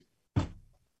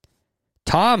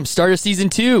Tom, start of season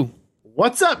 2.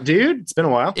 What's up, dude? It's been a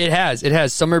while. It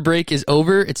has. Summer break is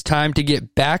over. It's time to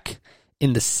get back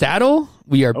in the saddle.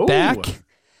 We are back.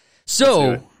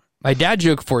 So, my dad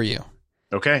joke for you.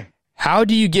 Okay. How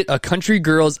do you get a country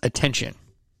girl's attention?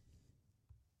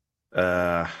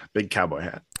 Big cowboy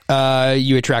hat.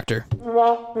 You attract her.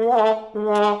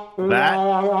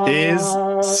 That is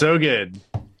so good.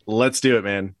 Let's do it,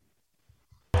 man.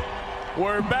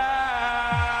 We're back.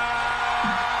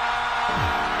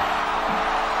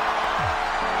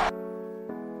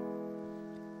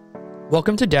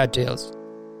 Welcome to Dad Tales,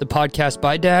 the podcast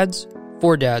by dads,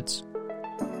 for dads.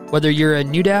 Whether you're a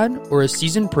new dad or a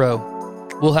seasoned pro,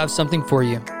 we'll have something for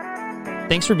you.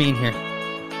 Thanks for being here.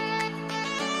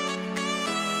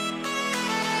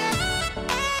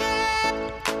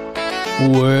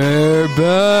 We're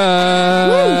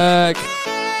back.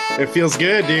 It feels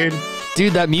good, dude.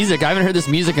 Dude, that music, I haven't heard this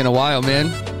music in a while, man.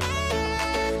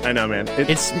 I know, man.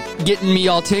 It's getting me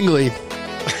all tingly.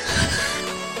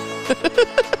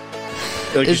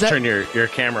 Like just turn your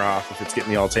camera off if it's getting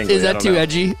me all tingly. Is that too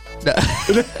edgy?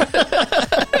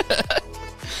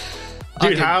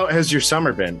 Dude, how has your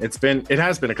summer been? It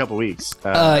has been a couple weeks.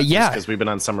 Yeah. Because we've been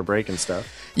on summer break and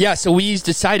stuff. Yeah, so we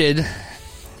decided,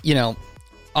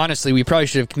 honestly, we probably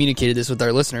should have communicated this with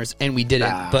our listeners, and we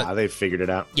didn't. But they figured it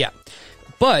out. Yeah.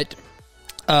 But,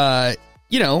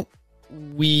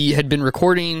 we had been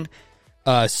recording,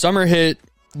 summer hit,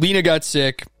 Lena got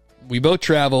sick, we both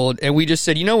traveled, and we just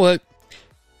said, you know what?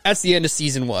 That's the end of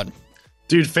season 1.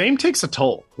 Dude, fame takes a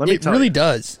toll. Let me tell you. It really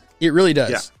does. It really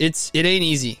does. Yeah. It ain't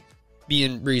easy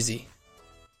being breezy.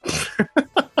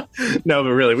 No, but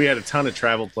really, we had a ton of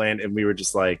travel planned, and we were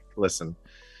just like, listen,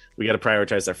 we got to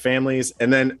prioritize our families.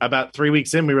 And then about 3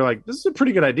 weeks in, we were like, this is a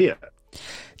pretty good idea.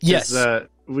 Yes.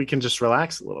 We can just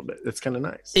relax a little bit. It's kind of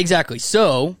nice. Exactly.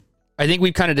 So I think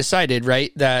we've kind of decided,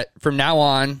 right, that from now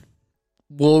on,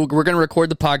 we're going to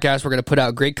record the podcast. We're going to put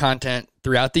out great content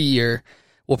throughout the year.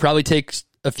 We'll probably take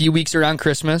a few weeks around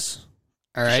Christmas.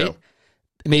 All right. Sure.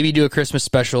 Maybe do a Christmas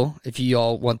special if you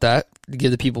all want that, to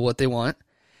give the people what they want.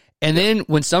 And then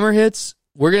when summer hits,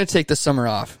 we're going to take the summer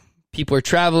off. People are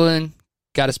traveling,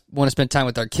 want to spend time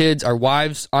with our kids. Our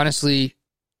wives, honestly,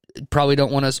 probably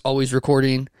don't want us always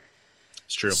recording.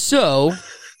 It's true. So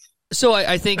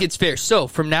I think it's fair. So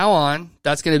from now on,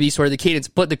 that's going to be sort of the cadence.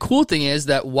 But the cool thing is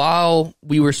that while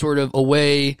we were sort of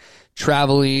away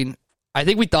traveling, I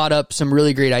think we thought up some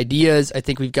really great ideas. I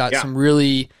think we've got some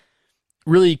really,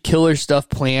 really killer stuff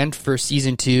planned for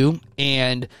season 2.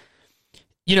 And,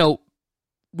 we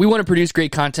want to produce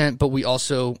great content, but we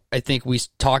also, I think we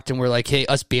talked and we're like, hey,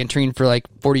 us bantering for like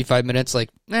 45 minutes,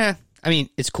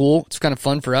 it's cool. It's kind of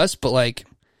fun for us. But like,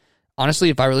 honestly,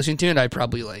 if I were listening to it, I'd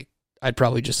probably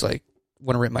just like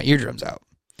want to rip my eardrums out.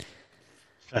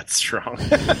 That's strong.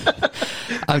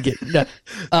 I'm getting no,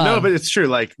 but it's true.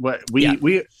 Like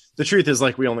the truth is,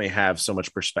 like, we only have so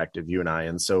much perspective, you and I.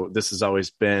 And so this has always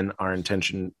been our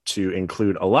intention to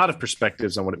include a lot of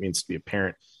perspectives on what it means to be a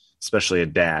parent, especially a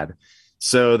dad.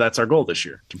 So that's our goal this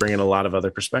year, to bring in a lot of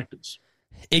other perspectives.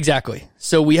 Exactly.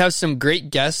 So we have some great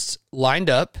guests lined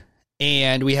up,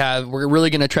 and we're really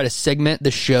going to try to segment the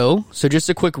show. So just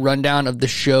a quick rundown of the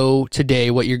show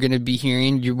today, what you're going to be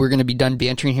hearing. We're going to be done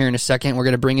bantering here in a second. We're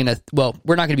going to bring in we're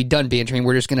not going to be done bantering.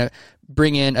 We're just going to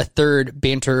bring in a third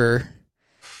banterer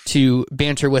to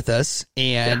banter with us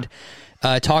and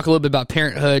talk a little bit about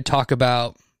parenthood, talk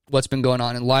about what's been going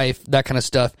on in life, that kind of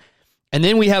stuff. And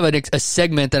then we have a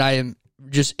segment that I am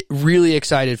just really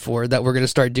excited for, that we're going to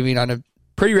start doing on a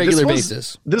pretty regular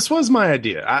basis. This was my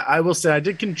idea. I will say I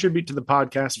did contribute to the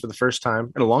podcast for the first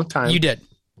time in a long time. You did.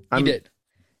 You did.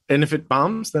 And if it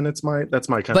bombs, then that's my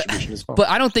contribution as well. But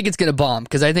I don't think it's going to bomb,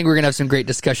 because I think we're going to have some great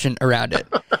discussion around it.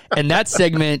 And that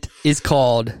segment is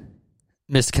called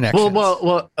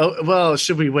Misconnections. Well,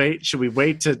 should we wait? Should we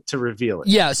wait to reveal it?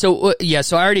 Yeah. So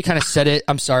I already kind of said it.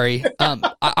 I'm sorry.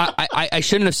 I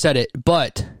shouldn't have said it,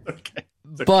 but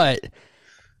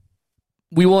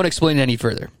we won't explain it any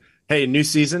further. Hey, new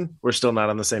season. We're still not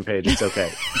on the same page. It's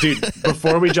okay, dude.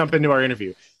 Before we jump into our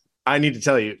interview, I need to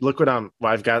tell you. Look what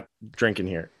I've got drinking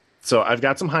here. So I've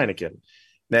got some Heineken.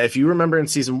 Now, if you remember in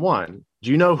season 1, do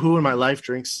you know who in my life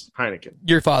drinks Heineken?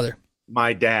 Your father.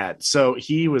 My dad. So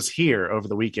he was here over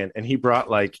the weekend, and he brought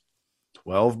like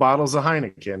 12 bottles of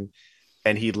Heineken,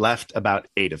 and he left about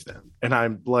 8 of them. And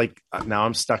I'm like, now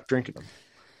I'm stuck drinking them.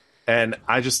 And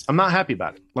I'm not happy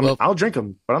about it. I'll drink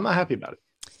them, but I'm not happy about it.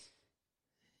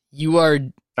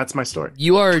 That's my story.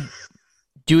 You are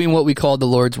doing what we call the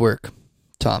Lord's work,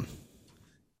 Tom.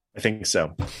 I think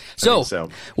so. So,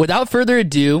 without further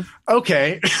ado.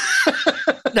 Okay.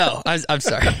 No, I'm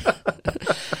sorry.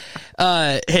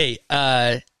 Hey,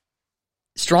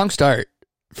 strong start.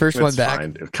 First one back.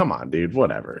 Fine, dude. Come on, dude.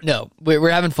 Whatever. No, we're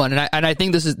having fun, and I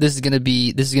think this is gonna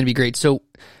be great. So,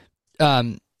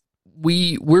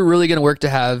 we're really gonna work to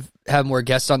have more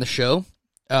guests on the show.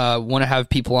 Want to have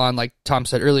people on, like Tom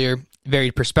said earlier,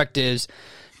 varied perspectives,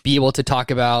 be able to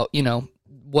talk about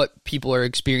what people are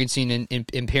experiencing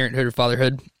in parenthood or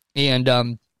fatherhood,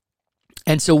 and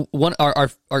so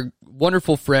our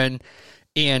wonderful friend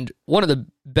and one of the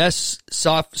best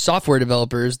software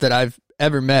developers that I've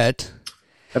ever met.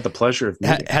 Had the pleasure of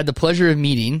meeting. Had the pleasure of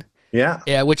meeting.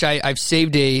 Yeah, which I've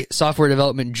saved a software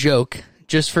development joke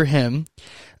just for him.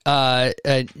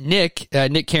 Nick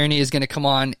Kearney is going to come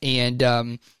on and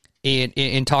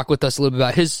talk with us a little bit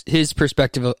about his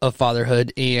perspective of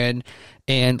fatherhood and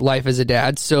life as a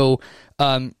dad. So,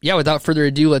 without further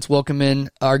ado, let's welcome in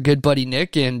our good buddy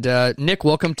Nick. And Nick,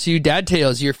 welcome to Dad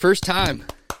Tales. Your first time.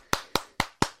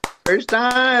 First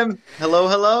time.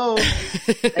 Hello.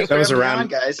 Thanks That was a for having me round, on,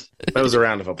 guys. That was a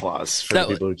round of applause for the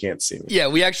people who can't see me. Yeah,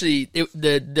 we actually it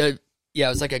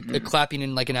was like a clapping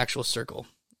in like an actual circle.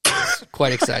 It's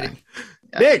quite exciting.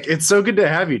 Nick, it's so good to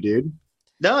have you, dude.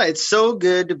 No, it's so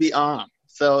good to be on.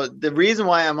 So the reason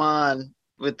why I'm on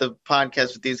with the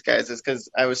podcast with these guys is because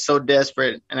I was so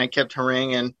desperate and I kept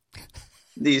haranguing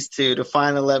these two to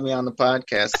finally let me on the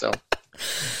podcast. So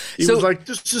He was like,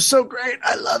 "This is so great.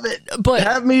 I love it. But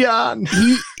have me on."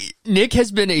 Nick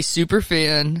has been a super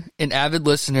fan, an avid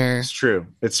listener. It's true.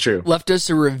 It's true. Left us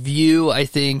a review, I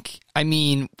think. I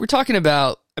mean, we're talking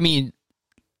about,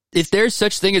 if there's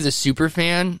such thing as a super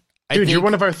fan, I Dude, think you're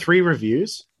one of our 3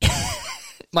 reviews.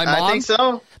 my mom, I think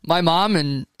so. My mom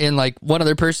and like one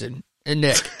other person, and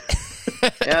Nick.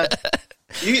 Yeah.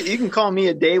 You can call me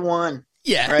a day one.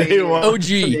 Yeah. Right? Day one. OG.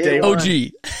 Day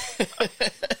OG.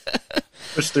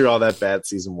 Pushed through all that bad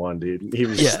season 1, dude. He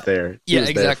was just there. He Yeah, was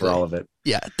exactly. there for all of it.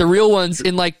 Yeah. The real ones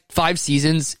in like 5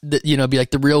 seasons, that be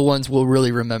like the real ones will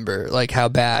really remember like how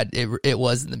bad it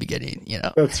was in the beginning,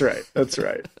 That's right. That's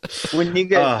right. When you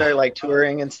guys start like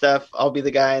touring and stuff, I'll be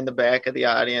the guy in the back of the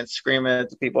audience screaming at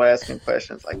the people asking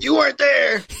questions like, "You weren't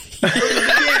there."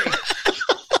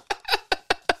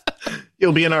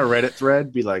 You'll be in our Reddit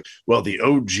thread, be like, "Well, the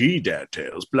OG Dad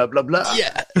Tales, blah blah blah."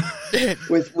 Yeah.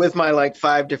 with my like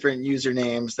 5 different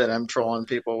usernames that I'm trolling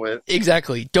people with.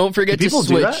 Exactly. Don't forget to people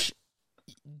do that? switch.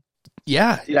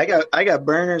 Yeah. Dude, I got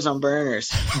burners on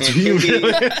burners. Man, Do you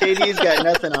really? KD's got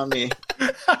nothing on me.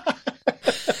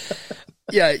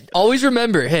 Yeah. Always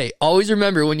remember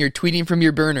when you're tweeting from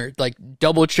your burner, like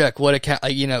double check what account,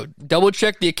 double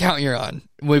check the account you're on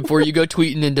before you go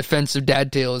tweeting in defense of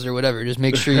Dad Tales or whatever. Just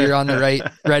make sure you're on the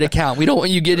right account. We don't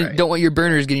want don't want your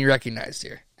burners getting recognized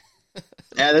here.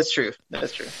 Yeah, that's true.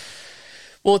 That's true.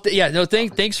 Well,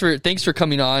 thanks for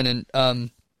coming on.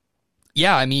 And,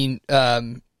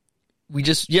 we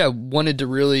just, wanted to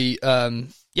really,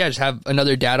 just have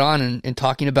another dad on and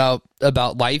talking about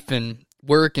life and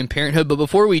work and parenthood. But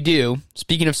before we do,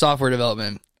 speaking of software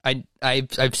development,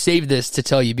 I've saved this to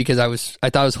tell you because I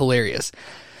thought it was hilarious.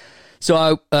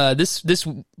 So this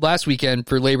last weekend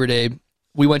for Labor Day,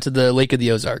 we went to the Lake of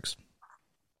the Ozarks,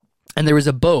 and there was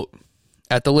a boat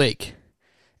at the lake,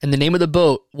 and the name of the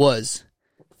boat was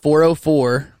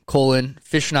 404: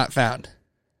 fish not found.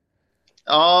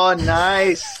 Oh,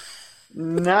 nice.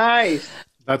 Nice.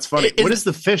 That's funny. What is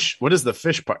the fish? What is the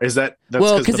fish part? Is that's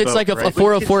because it's boat, like a right?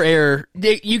 404 error.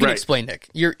 You can Right. explain, Nick.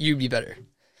 You'd be better.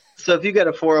 So if you got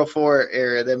a 404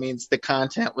 error, that means the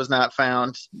content was not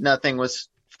found. Nothing was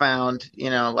found.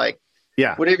 Yeah.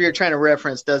 Whatever you're trying to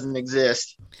reference doesn't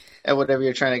exist at whatever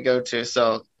you're trying to go to.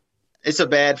 So it's a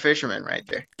bad fisherman right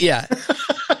there. Yeah.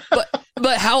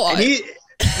 but how And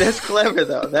that's clever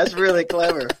though. That's really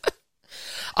clever.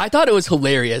 I thought it was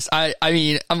hilarious. I'm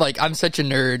such a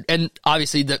nerd, and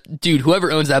obviously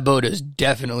whoever owns that boat is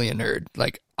definitely a nerd.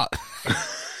 Like,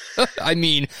 I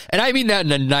mean that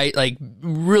in a like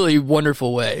really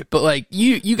wonderful way. But like,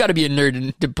 you got to be a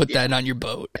nerd to put that on your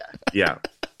boat. Yeah.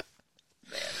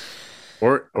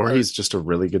 Or he's just a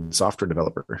really good software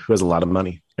developer who has a lot of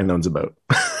money and owns a boat.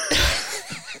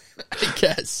 I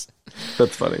guess.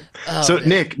 That's funny. Oh, So man.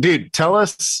 Nick, dude, tell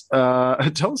us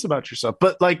about yourself.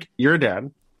 But like, you're a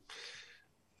dad.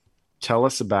 Tell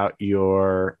us about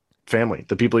your family,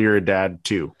 the people you're a dad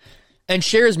to. And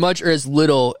share as much or as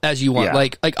little as you want. Yeah.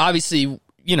 Like obviously,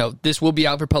 this will be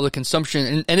out for public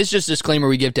consumption, and it's just a disclaimer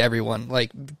we give to everyone. Like,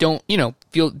 don't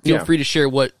feel free to share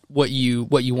what you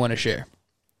want to share.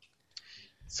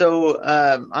 So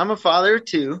I'm a father of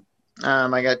 2.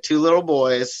 I got 2 little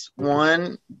boys.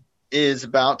 One is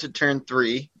about to turn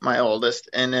 3, my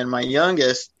oldest, and then my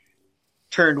youngest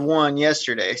turned 1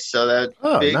 yesterday. So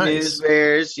that big nice. news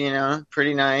bears,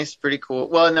 pretty nice, pretty cool.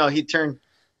 Well, no, he turned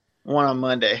 1 on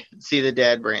Monday. See, the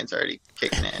dad brain's already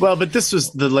kicking in. Well, but this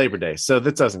was the Labor Day, so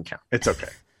that doesn't count. It's okay.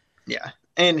 Yeah.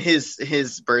 And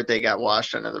his birthday got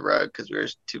washed under the rug because we were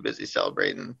too busy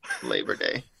celebrating Labor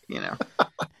Day,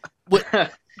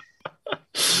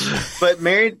 But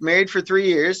married for 3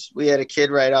 years. We had a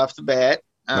kid right off the bat.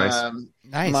 Nice.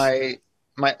 Nice.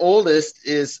 My oldest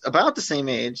is about the same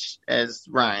age as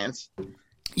Ryan's.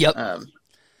 Yep.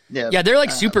 Yeah, they're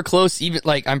like super close. Even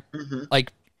like I'm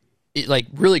like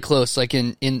really close. Like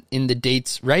in the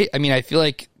dates, right? I mean, I feel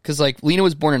like because like Lena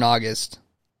was born in August.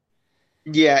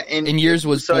 Yeah, and yours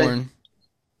was born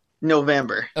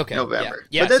November. Okay, November.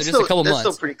 Yeah, but that's so just a couple months.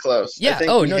 That's still pretty close. Yeah.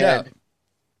 No doubt.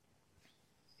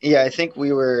 Yeah, I think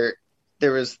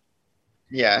there was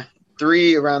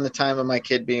 3 around the time of my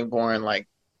kid being born. Like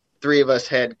 3 of us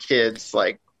had kids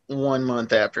like 1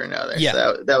 month after another. Yeah,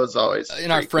 so that was always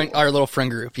in our little friend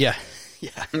group. Yeah,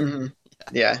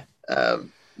 yeah.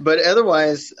 But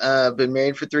otherwise, been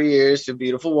married for 3 years to a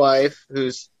beautiful wife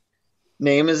whose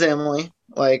name is Emily.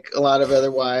 Like a lot of other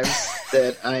wives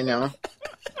that I know,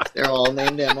 they're all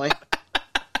named Emily.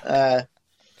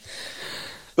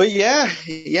 But yeah,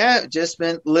 just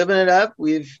been living it up.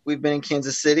 We've been in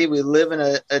Kansas City. We live in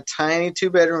a tiny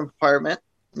 2-bedroom apartment,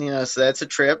 so that's a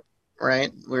trip,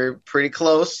 right? We're pretty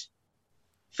close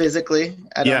physically.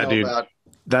 I don't know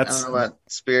about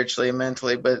spiritually and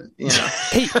mentally, but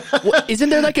Hey, isn't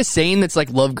there like a saying that's like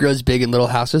love grows big in little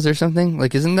houses or something?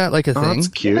 Like, isn't that like a thing? That's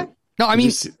cute. No, I mean,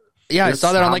 yeah, I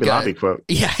saw that on like a quote.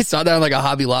 Yeah, I saw that on like a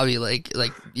Hobby Lobby like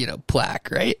plaque,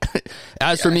 right?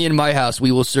 As for me and my house,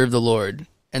 we will serve the Lord.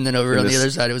 And then over on the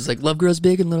other side, it was like love grows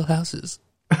big in little houses.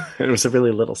 It was a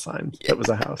really little sign. That was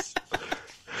a house.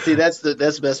 See, that's the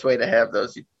best way to have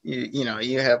those.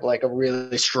 You have like a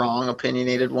really strong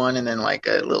opinionated one, and then like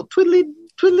a little twiddly.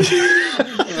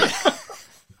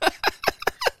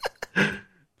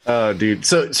 Oh, dude.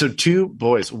 So 2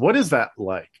 boys. What is that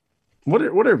like? What's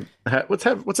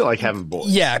it like having boys?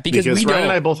 Yeah, because Ryan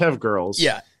and I both have girls.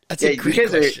 Yeah, that's a great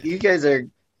question. You guys are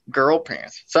girl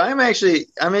parents, so I'm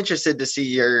interested to see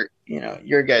your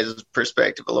guys'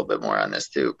 perspective a little bit more on this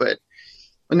too. But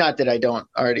not that I don't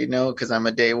already know because I'm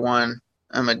a day one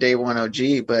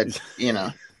OG. But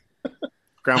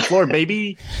ground floor,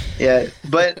 baby. Yeah,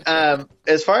 but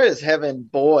as far as having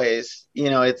boys,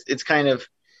 it's kind of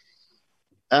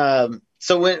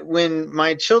so when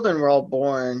my children were all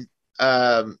born,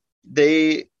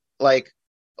 they like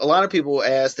a lot of people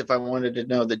asked if I wanted to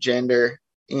know the gender,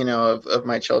 of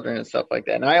my children and stuff like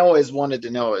that, and I always wanted to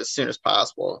know as soon as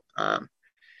possible,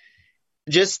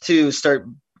 just to start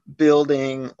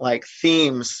building like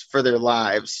themes for their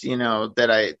lives,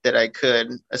 that I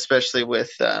could, especially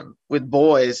with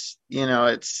boys,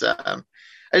 it's I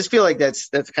just feel like that's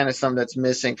kind of something that's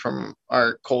missing from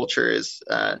our culture is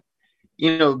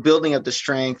building up the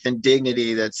strength and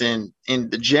dignity that's in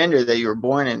the gender that you were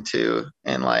born into,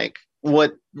 and like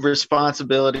what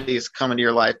responsibilities come into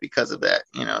your life because of that,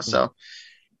 so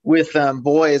with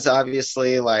boys,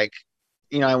 obviously, like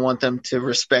I want them to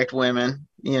respect women,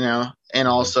 and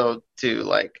also to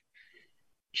like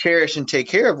cherish and take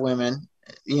care of women,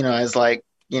 as like,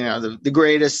 the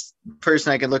greatest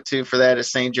person I could look to for that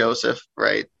is Saint Joseph,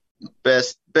 right?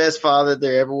 Best father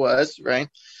there ever was, right?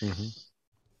 Mm-hmm.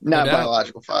 Not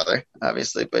biological father,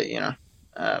 obviously, but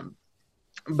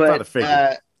but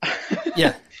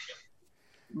yeah.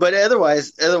 But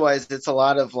otherwise, it's a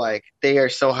lot of like they are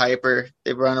so hyper.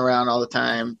 They run around all the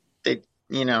time. They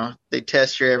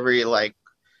test your every like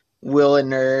will and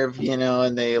nerve,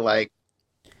 and they like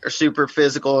are super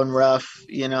physical and rough,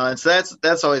 and so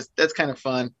that's kind of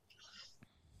fun.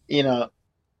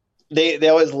 They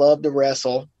always love to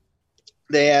wrestle.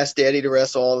 They ask daddy to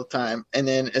wrestle all the time. And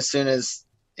then as soon as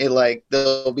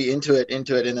they'll be into it. And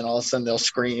then all of a sudden they'll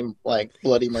scream like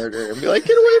bloody murder and be like,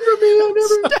 get away from me. I'll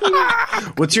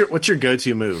never. What's your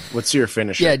go-to move? What's your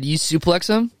finisher? Yeah. Do you suplex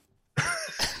them?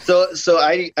 So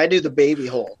I do the baby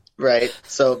hold, right?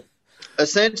 So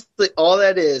essentially all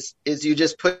that is you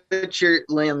just put your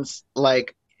limbs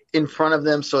like in front of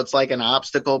them. So it's like an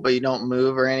obstacle, but you don't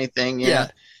move or anything. Yeah.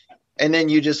 And then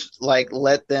you just like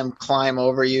let them climb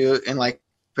over you in like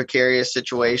precarious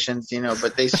situations,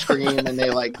 but they scream and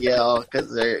they like yell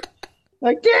because they're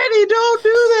like, Daddy, don't do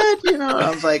that.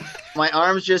 I was like, my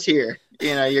arm's just here.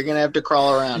 You're going to have to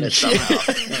crawl around it somehow.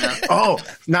 Oh,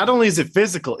 not only is it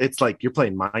physical, it's like you're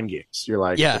playing mind games. You're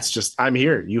like, yeah. It's just, I'm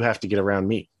here. You have to get around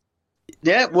me.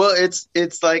 Yeah. Well,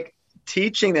 it's like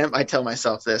teaching them. I tell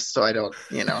myself this so I don't,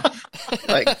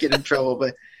 like get in trouble,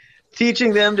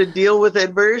 teaching them to deal with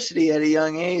adversity at a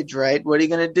young age, right? What are you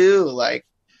going to do? Like,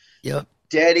 Yep.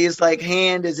 daddy's like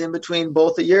hand is in between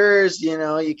both of yours.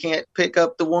 You can't pick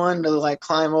up the one to like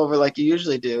climb over like you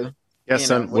usually do. Yeah,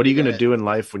 son. What are you going to do in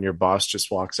life when your boss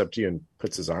just walks up to you and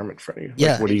puts his arm in front of you?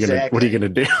 Yeah, What are you going to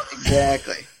do?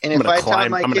 Exactly. And if I tell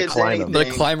my kids anything, I'm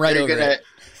gonna climb right over it.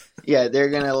 Yeah, they're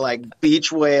gonna like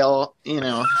beach whale,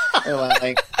 and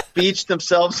like beach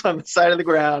themselves on the side of the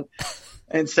ground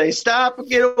and say, "Stop,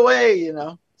 get away,"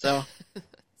 So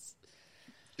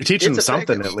you're teaching them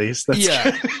something at least. That's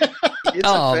yeah.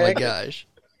 Oh my gosh.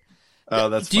 Oh,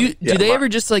 that's do they ever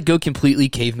just like go completely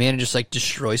caveman and just like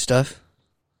destroy stuff?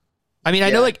 I mean,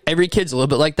 I know like every kid's a little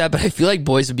bit like that, but I feel like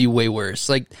boys would be way worse.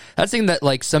 Like that's the thing that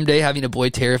like someday having a boy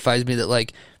terrifies me, that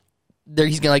like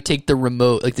he's gonna like take the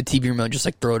remote, like the TV remote, and just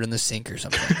like throw it in the sink or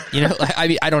something. I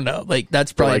mean, I don't know. Like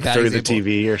that's probably like a bad through example. the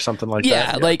TV or something like that.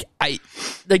 Yeah, like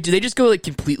do they just go like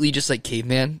completely just like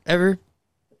caveman ever?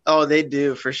 Oh, they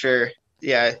do for sure.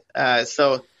 Yeah.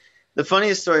 So the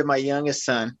funniest story of my youngest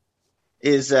son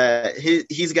is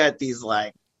he's got these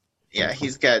like,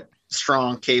 he's got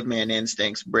strong caveman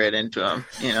instincts bred into him,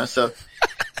 so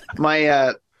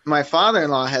my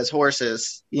father-in-law has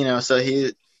horses, so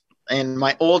and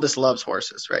my oldest loves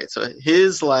horses, right? So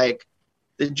his like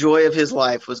the joy of his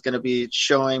life was going to be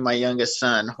showing my youngest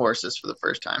son horses for the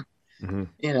first time.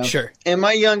 Mm-hmm. Sure. And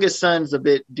my youngest son's a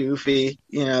bit doofy,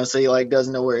 so he like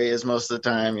doesn't know where he is most of the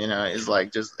time, he's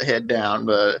like just head down.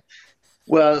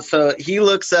 So he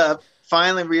looks up,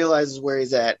 finally realizes where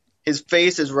he's at. His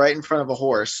face is right in front of a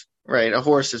horse, right? A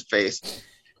horse's face.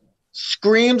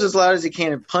 Screams as loud as he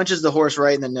can and punches the horse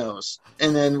right in the nose.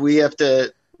 And then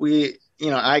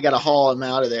I got to haul him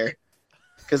out of there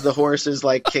because the horse is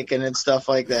like kicking and stuff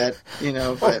like that,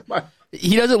 but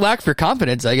he doesn't lack for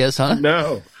confidence, I guess, huh?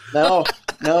 No.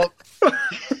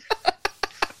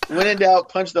 When in doubt,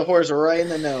 punch the horse right in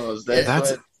the nose.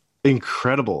 That's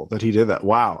incredible that he did that.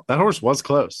 Wow. That horse was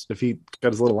close. If he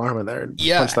got his little arm in there and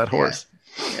punched that horse.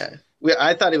 Yeah.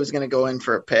 I thought he was going to go in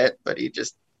for a pet, but he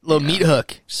just little meat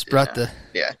hook. Just brought the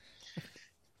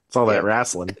It's all that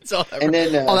wrestling. It's all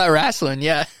that, all that wrestling,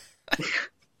 yeah.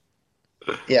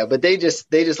 Yeah, but they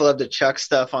just love to chuck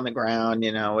stuff on the ground,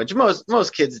 which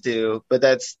most kids do, but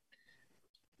that's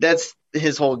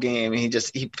his whole game. He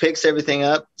picks everything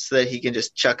up so that he can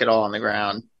just chuck it all on the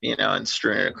ground, and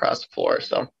strewn it across the floor.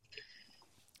 So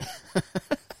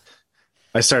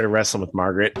I started wrestling with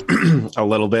Margaret a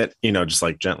little bit, just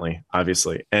like gently,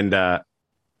 obviously.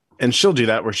 And she'll do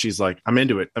that where she's like, I'm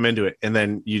into it. And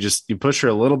then you push her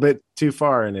a little bit too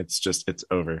far and it's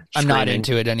over. I'm not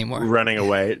into it anymore. Running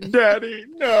away. Daddy,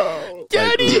 no.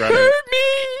 Daddy, hurt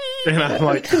me. And I'm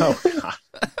like, oh, God.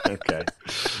 Okay.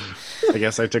 I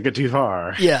guess I took it too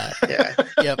far. Yeah.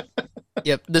 Yep.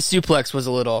 The suplex was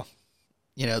a little,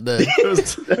 it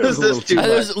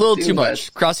was a little too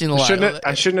much. Crossing the line.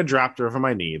 I shouldn't have dropped her over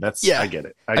my knee. I get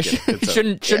it. I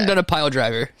shouldn't have done a pile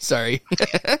driver. Sorry.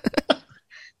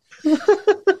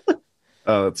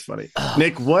 Oh, that's funny.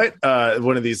 Nick, what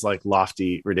one of these like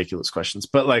lofty, ridiculous questions,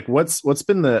 but like what's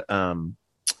been the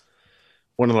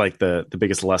one of like the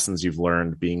biggest lessons you've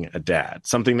learned being a dad?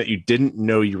 Something that you didn't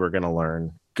know you were going to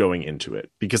learn going into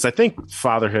it? Because I think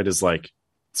fatherhood is like,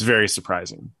 it's very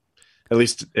surprising. At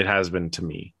least it has been to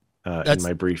me in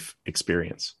my brief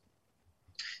experience.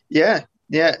 Yeah.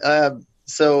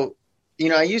 So,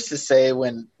 I used to say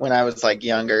when I was like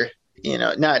younger,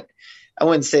 I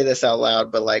wouldn't say this out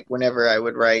loud, but like whenever I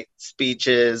would write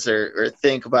speeches or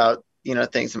think about,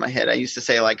 things in my head, I used to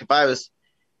say like, if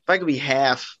I could be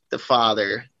half the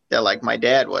father that like my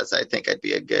dad was, I think I'd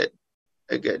be a good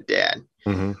dad.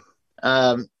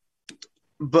 Mm-hmm.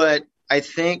 But I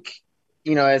think,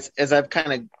 as I've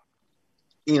kind of,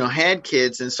 had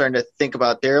kids and starting to think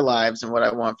about their lives and what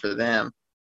I want for them,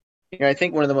 I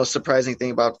think one of the most surprising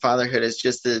thing about fatherhood is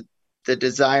just the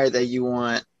desire that you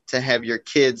want to have your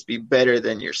kids be better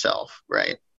than yourself.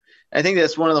 Right. I think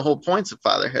that's one of the whole points of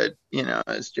fatherhood,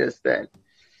 it's just that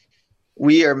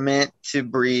we are meant to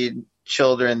breed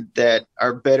children that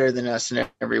are better than us in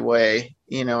every way,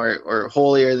 or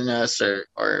holier than us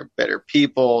or better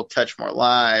people, touch more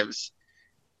lives,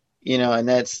 and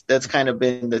that's kind of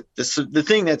been the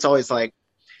thing that's always like,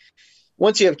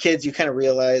 once you have kids, you kind of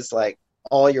realize like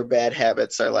all your bad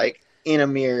habits are like in a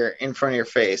mirror in front of your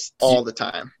face all the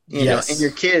time, you know, and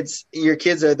your kids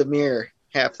are the mirror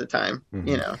half the time,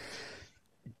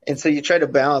 and so you try to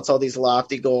balance all these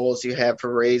lofty goals you have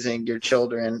for raising your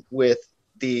children with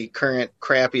the current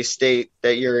crappy state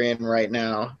that you're in right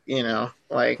now,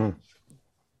 like,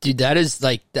 dude, that is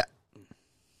like that.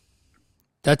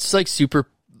 That's like super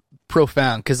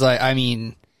profound. Cause I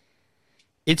mean,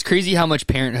 it's crazy how much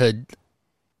parenthood,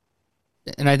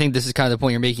 and I think this is kind of the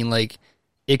point you're making, like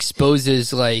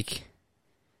exposes like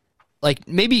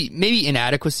maybe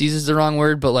inadequacies is the wrong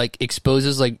word, but like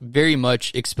exposes, like very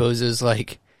much exposes,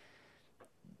 like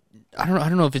I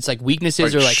don't know if it's like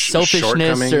weaknesses or like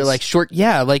selfishness or like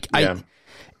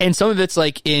and some of it's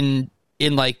like in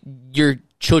like your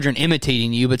children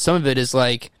imitating you, but some of it is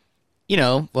like, you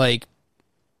know, like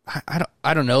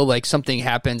I don't know, like something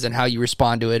happens and how you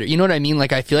respond to it, or, you know what I mean?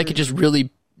 Like I feel like it just really,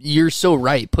 you're so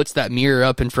right, puts that mirror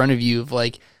up in front of you of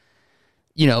like,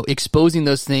 you know, exposing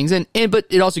those things, and but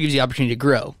it also gives you the opportunity to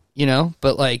grow, you know.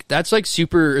 But like that's like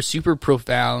super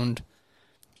profound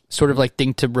sort of like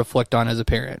thing to reflect on as a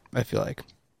parent, I feel like.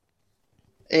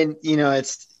 And you know,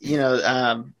 it's, you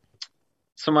know,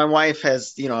 so my wife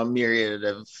has, you know, a myriad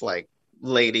of like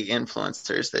lady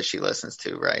influencers that she listens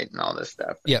to, right, and all this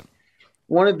stuff. Yeah.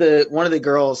 One of the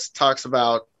girls talks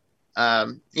about,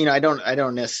 you know, I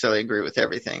don't necessarily agree with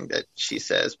everything that she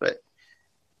says, but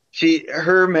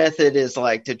her method is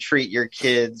like to treat your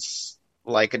kids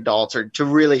like adults, or to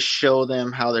really show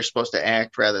them how they're supposed to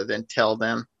act rather than tell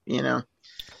them, you know.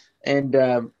 And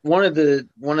one of the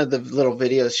little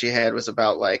videos she had was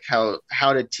about like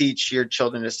how to teach your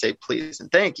children to say please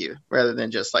and thank you rather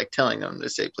than just like telling them to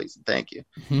say please and thank you.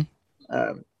 Mm-hmm.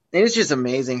 And it's just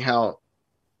amazing how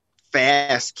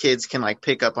fast kids can like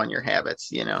pick up on your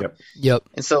habits, you know? Yep.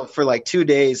 And so for like 2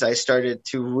 days, I started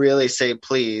to really say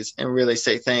please and really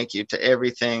say thank you to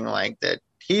everything like that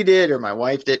he did or my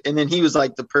wife did. And then he was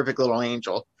like the perfect little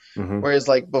angel. Mm-hmm. Whereas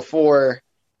like before,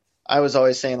 I was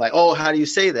always saying like, oh, how do you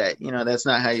say that? You know, that's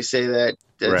not how you say that.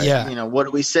 Right. Yeah. You know, what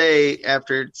do we say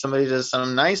after somebody does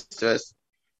something nice to us?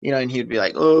 You know, and he would be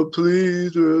like, oh,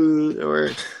 please,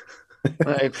 or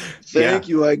like, thank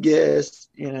you, I guess,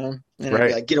 you know. And I'd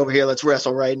be like, get over here, let's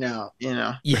wrestle right now, you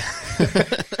know. Yeah.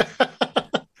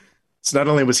 So not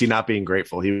only was he not being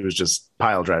grateful, he was just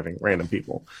pile driving random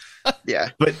people. Yeah.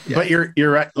 But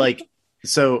you're right. Like,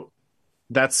 so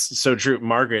that's so true.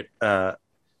 Margaret,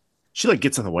 she like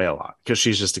gets in the way a lot because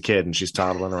she's just a kid and she's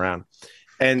toddling around.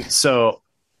 And so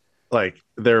like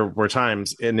there were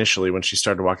times initially when she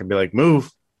started walking, be like,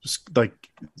 move, just like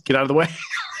get out of the way.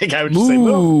 Like I would just say,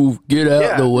 move, get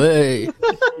out the way.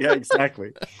 Yeah,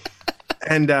 exactly.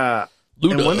 And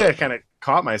one day I kind of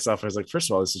caught myself. I was like, first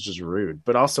of all, this is just rude,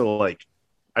 but also like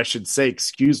I should say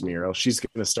excuse me, or else she's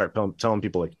going to start telling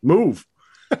people like move.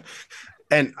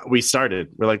 And we're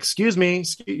like, excuse me,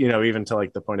 you know, even to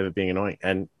like the point of it being annoying.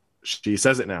 And she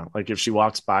says it now. Like if she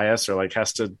walks by us or like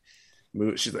has to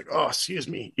move, she's like, oh, excuse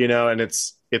me, you know. And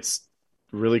it's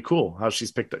really cool how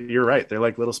she's picked up. You're right. They're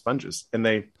like little sponges, and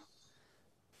they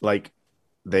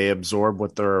absorb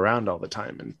what they're around all the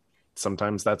time. And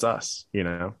sometimes that's us, you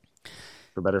know,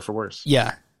 for better, for worse.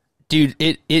 Yeah, dude,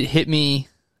 it hit me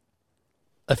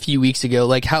a few weeks ago,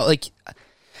 like how, like,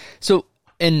 so,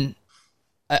 and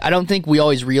I don't think we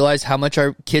always realize how much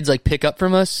our kids like pick up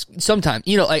from us. Sometimes,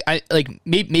 you know, like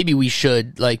maybe we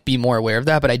should like be more aware of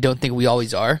that, but I don't think we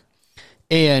always are.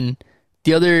 And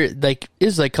the other, like, it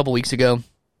was like a couple weeks ago,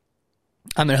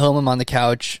 I'm at home, I'm on the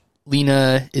couch,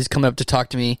 Lena is coming up to talk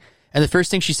to me, and the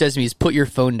first thing she says to me is, put your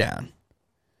phone down.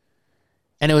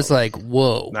 And it was like,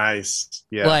 whoa. Nice.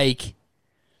 Yeah. Like,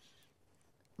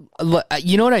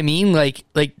 you know what I mean? Like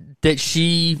that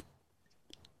she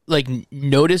like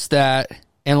noticed that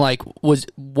and like was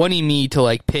wanting me to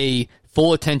like pay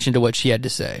full attention to what she had to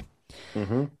say.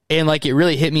 Mm-hmm. And like, it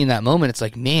really hit me in that moment. It's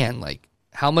like, man, like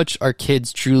how much our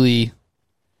kids truly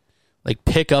like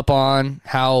pick up on,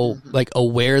 how like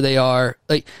aware they are.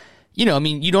 Like, you know, I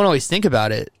mean, you don't always think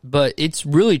about it, but it's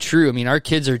really true. I mean, our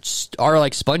kids are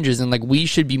like sponges, and like we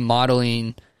should be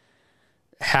modeling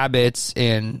habits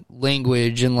and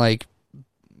language, and like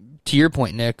to your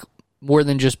point, Nick, more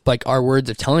than just like our words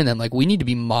of telling them, like we need to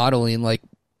be modeling like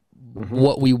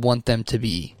what we want them to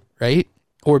be, right?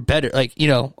 Or better, like, you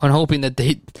know, I'm hoping that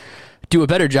they do a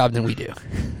better job than we do.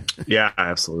 Yeah,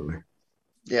 absolutely.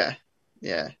 Yeah,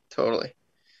 totally.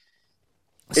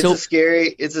 So,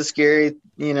 It's a scary,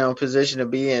 you know, position to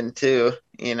be in too.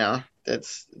 You know,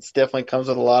 it's definitely comes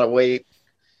with a lot of weight.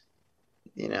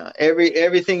 You know,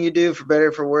 everything you do for better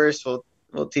or for worse will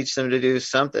teach them to do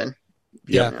something.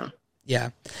 Yeah. You know? Yeah.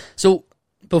 So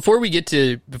before we get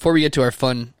to our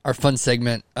fun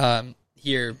segment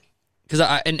here, because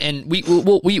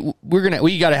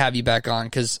we got to have you back on,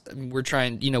 because we're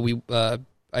trying. You know,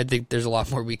 I think there's a lot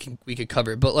more we could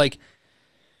cover. But like,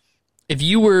 if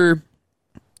you were,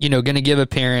 you know, going to give a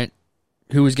parent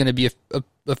who was going to be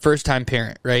a first time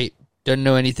parent, right? Doesn't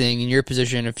know anything, in your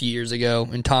position a few years ago,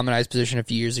 in Tom and I's position a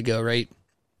few years ago, right?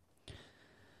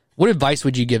 What advice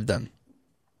would you give them?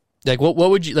 Like what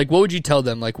would you tell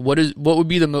them? Like what would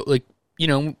be the like, you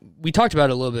know, we talked about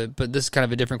it a little bit, but this is kind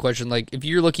of a different question. Like if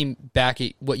you're looking back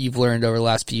at what you've learned over the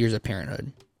last few years of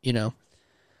parenthood, you know,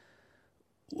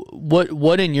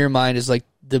 what in your mind is like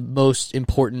the most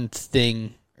important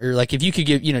thing, or like if you could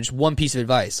give, you know, just one piece of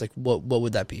advice, like what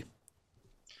would that be?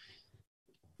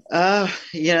 You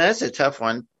know, that's a tough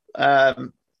one.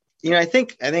 You know, I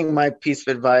think my piece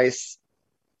of advice,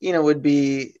 you know, would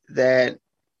be that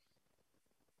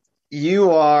you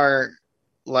have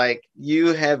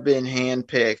been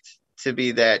handpicked to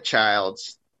be that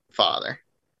child's father,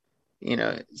 you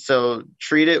know, so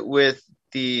treat it for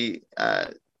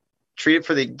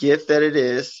the gift that it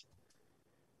is,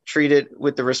 treat it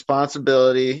with the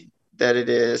responsibility that it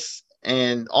is,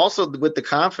 and also with the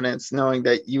confidence knowing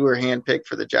that you were handpicked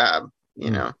for the job,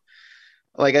 you know.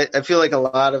 Like I feel like a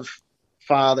lot of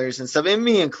fathers and stuff, and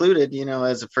me included, you know,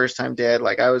 as a first-time dad,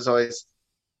 like I was always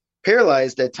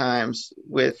paralyzed at times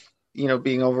with, you know,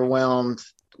 being overwhelmed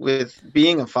with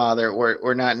being a father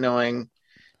or not knowing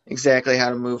exactly how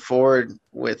to move forward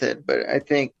with it. But I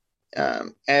think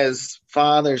as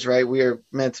fathers, right, we are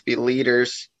meant to be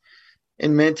leaders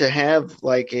and meant to have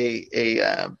like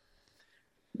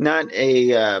not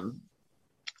a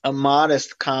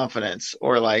modest confidence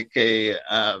or like a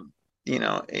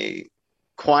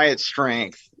quiet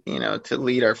strength, you know, to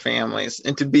lead our families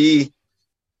and to be,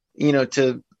 you know,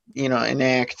 to, you know,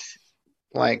 enact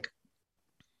like,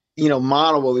 you know,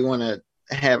 model what we want to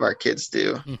have our kids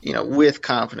do, you know, with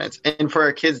confidence, and for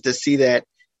our kids to see that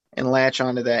and latch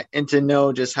onto that and to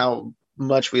know just how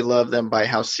much we love them by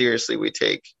how seriously we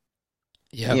take,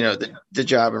 you know, the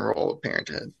job and role of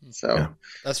parenthood. So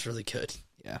that's really good.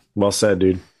 Yeah. Well said,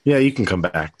 dude. Yeah. You can come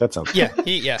back. That sounds yeah.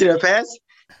 Did I pass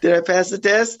the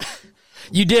test?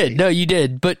 You did. No, you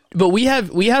did. But we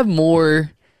have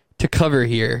more to cover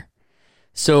here.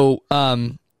 So,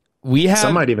 we have.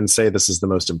 Some might even say this is the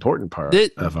most important part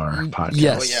of our podcast.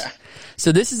 Yes. Oh, yeah.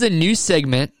 So this is a new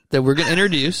segment that we're going to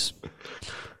introduce,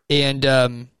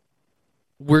 and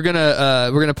we're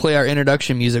gonna play our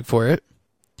introduction music for it.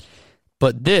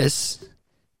 But this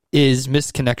is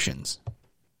Missed Connections.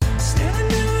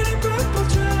 Standing in a purple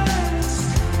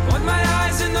dress, point my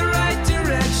eyes in the right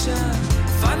direction,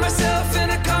 find myself in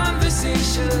a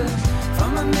conversation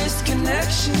from a missed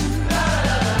connection.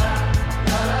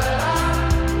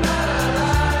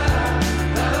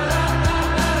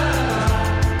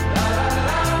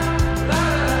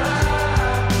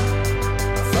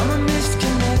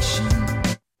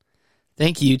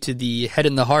 Thank you to the Head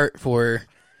in the Heart for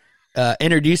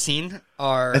introducing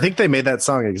our... I think they made that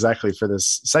song exactly for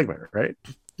this segment, right?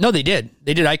 No, they did.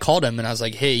 They did. I called him and I was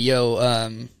like, hey, yo,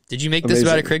 did you make this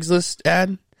about a Craigslist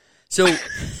ad? So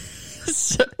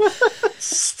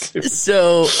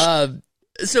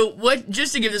what,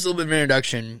 just to give this a little bit of an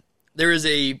introduction, there is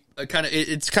a kind of,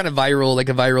 it's kind of viral, like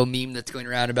a viral meme that's going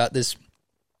around about this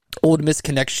old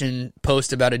misconnection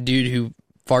post about a dude who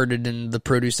farted in the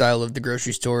produce aisle of the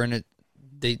grocery store, and it's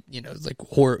like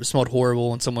smelled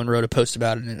horrible, and someone wrote a post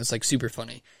about it, and it's like super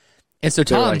funny. And so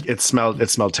Tom, like, it smelled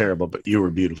terrible, but you were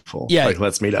beautiful. Yeah, like,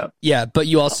 let's meet up. Yeah, but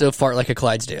you also fart like a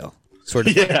Clydesdale, sort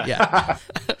of. Yeah.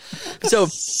 So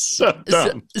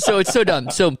dumb. So it's so dumb.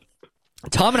 So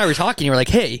Tom and I were talking, and we're like,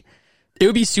 hey, it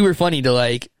would be super funny to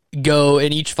like go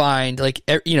and each find like,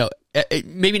 you know,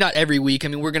 maybe not every week. I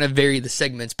mean, we're going to vary the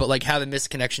segments, but like have a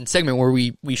misconnection segment where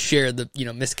we share the, you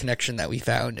know, misconnection that we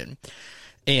found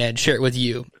and share it with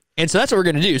you. And so that's what we're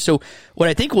going to do. So what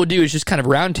I think we'll do is just kind of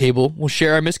round table. We'll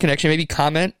share our misconnection, maybe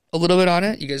comment a little bit on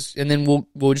it, you guys, and then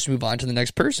we'll just move on to the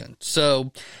next person.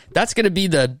 So that's going to be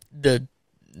the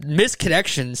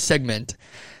misconnection segment.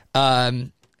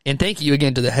 And thank you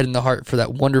again to the Head in the Heart for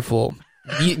that wonderful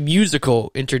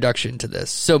musical introduction to this.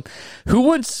 So who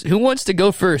wants to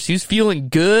go first? Who's feeling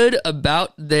good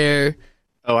about their...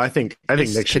 Oh, I think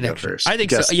Nick should go first. I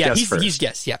think so. Yeah, he's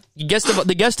guest. Yeah, the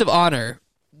guest of honor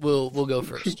will go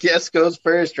first. Guest goes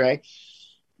first, right?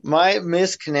 My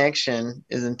misconnection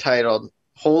is entitled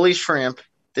 "Holy Shrimp,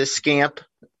 This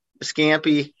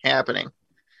Scampy Happening."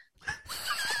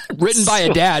 Written by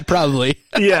a dad, probably.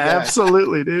 Yeah,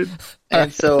 absolutely, dude.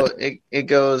 And so it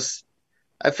goes.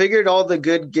 I figured all the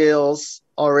good gills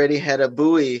already had a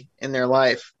buoy in their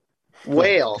life.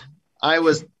 Whale, I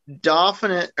was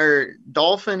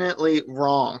dolphinately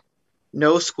wrong.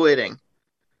 No squidding.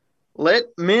 Let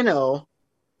minnow,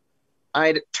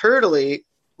 I'd turtly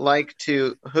like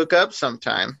to hook up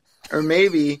sometime. Or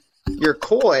maybe you're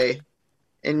coy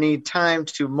and need time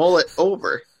to mull it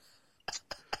over.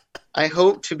 I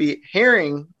hope to be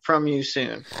hearing from you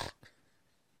soon.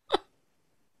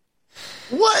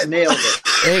 What? Nailed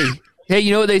it. Hey,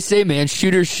 you know what they say, man?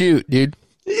 Shoot or shoot, dude.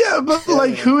 Yeah, Yeah, but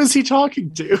like, who is he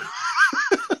talking to?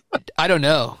 I don't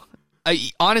know.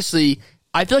 Honestly,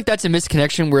 I feel like that's a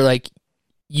misconnection where like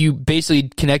you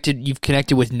basically you've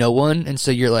connected with no one, and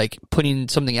so you're like putting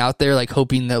something out there, like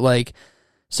hoping that like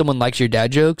someone likes your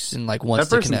dad jokes and like wants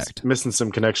That to person's connect. missing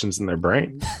some connections in their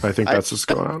brain. I think that's what's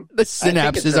going on. The it's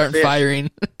synapses a aren't fish.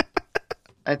 firing.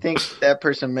 I think that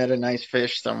person met a nice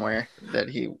fish somewhere that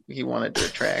he wanted to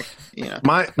attract. You know,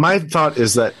 My thought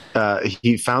is that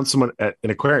he found someone at an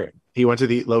aquarium. He went to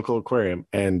the local aquarium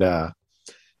and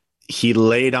he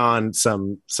laid on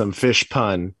some fish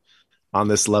pun on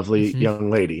this lovely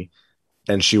young lady,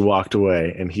 and she walked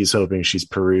away. And he's hoping she's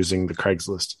perusing the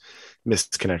Craigslist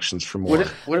missed connections for more.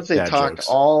 what if they dad talked jokes.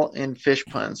 all in fish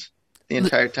puns the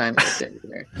entire time that they were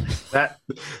there? That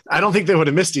I don't think they would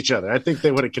have missed each other. I think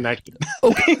they would have connected.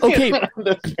 Okay,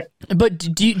 but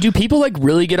do people like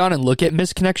really get on and look at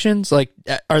misconnections? Like,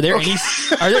 are there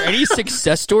any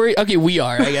success story? Okay, we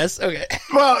are, I guess. Okay,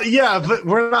 Well, yeah, but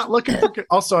we're not looking for.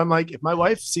 Also, I'm like, if my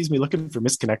wife sees me looking for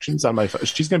misconnections on my phone,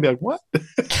 she's gonna be like, "What?"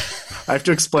 I have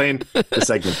to explain the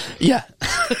segment. yeah.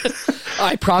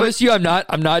 I promise you, I'm not.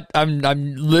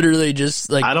 I'm literally just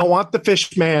like I don't want the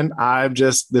fish man.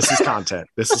 This is content.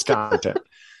 This is content.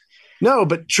 No,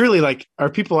 but truly, like, are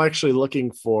people actually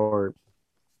looking for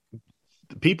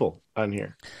the people on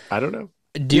here? I don't know.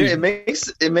 dude. It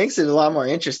makes it a lot more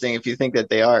interesting if you think that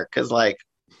they are, because like,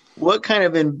 what kind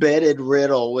of embedded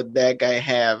riddle would that guy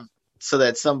have so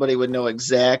that somebody would know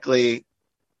exactly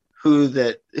who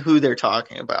they're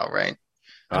talking about, right?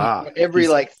 Every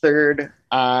he's- like third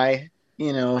eye,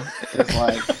 you know, is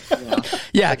like, you know,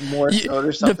 Yeah, like Morse code or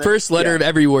the something. first letter Yeah. of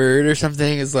every word or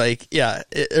something is like,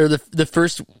 or the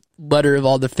first letter of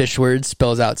all the fish words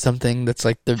spells out something that's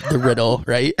like the riddle,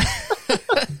 right?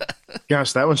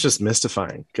 Gosh, that one's just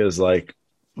mystifying because, like,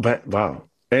 but wow.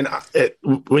 And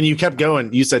when you kept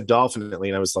going, you said dolphinately,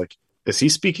 and I was like, is he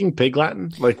speaking pig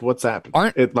Latin? Like, what's happening?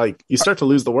 Aren't- Like, you start to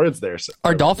lose the words there. So,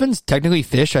 Are dolphins technically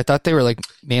fish? I thought they were like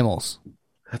mammals.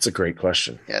 that's a great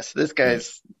question. Yes, this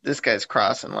guy's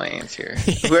crossing lanes here.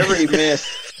 Whoever he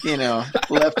missed, you know,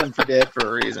 left him for dead for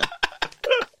a reason.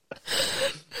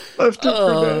 Left it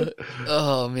for dead.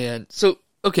 Oh man. So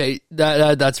okay,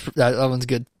 that one's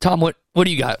good. Tom, what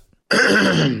do you got?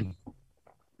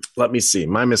 Let me see.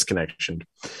 My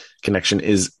connection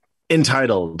is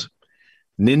entitled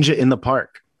Ninja in the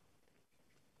Park.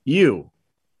 You,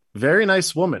 very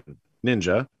nice woman,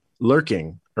 ninja,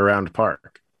 lurking around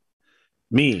park.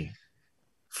 Me,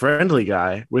 friendly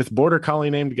guy with border collie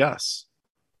named Gus.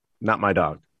 Not my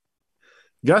dog.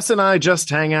 Gus and I just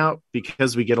hang out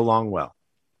because we get along well.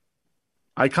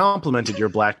 I complimented your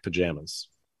black pajamas.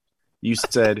 You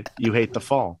said you hate the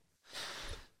fall.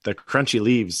 The crunchy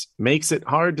leaves makes it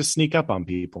hard to sneak up on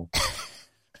people.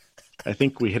 I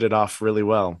think we hit it off really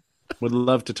well. Would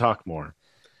love to talk more.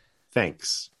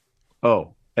 Thanks.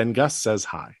 Oh, and Gus says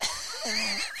hi.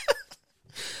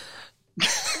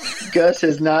 Gus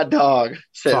is not dog,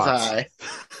 says Thoughts? hi.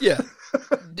 Yeah.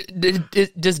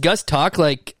 Does Gus talk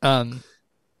like Sven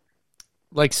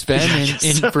I in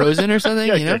guess so. Frozen or something?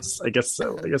 Yeah, you know? I guess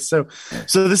so.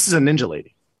 So this is a ninja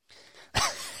lady.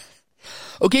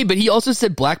 Okay, but he also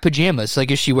said black pajamas.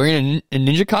 Like, is she wearing a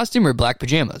ninja costume or black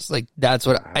pajamas? Like, that's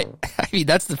what I mean,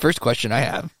 that's the first question I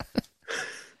have.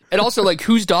 And also, like,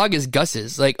 whose dog is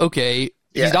Gus's? Like, okay,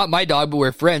 Yeah. he's not my dog, but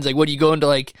we're friends. Like, what are you going to,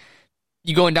 like,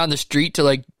 you going down the street to,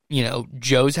 like, you know,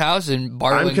 Joe's house and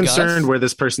borrowing I'm concerned Gus? where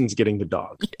this person's getting the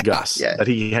dog, Gus, Yeah. that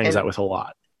he hangs And- out with a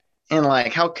lot. And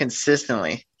like how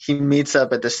consistently he meets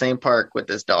up at the same park with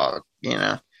this dog, you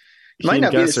know. It might He and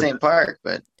not be the Gus are- same park,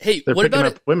 but Hey, They're what picking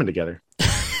about up women together.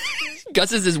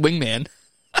 Gus is his wingman?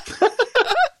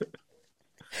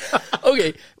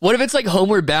 Okay, what if it's like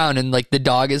Homeward Bound and like the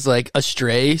dog is like a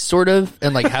stray sort of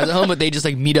and like has a home, but they just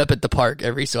like meet up at the park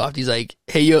every so often. He's like,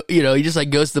 hey, you know, he just like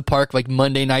goes to the park like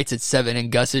Monday nights at 7 and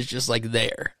Gus is just like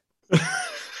there.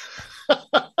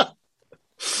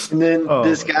 and then Oh,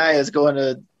 this my guy is going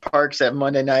to parks at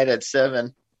Monday night at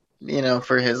 7, you know,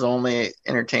 for his only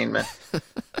entertainment.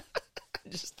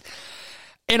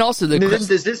 And also the And then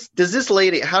does this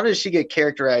lady, how does she get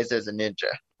characterized as a ninja,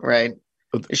 right?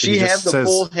 Does she He just have the says-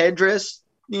 full headdress,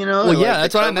 you know? well, like yeah, the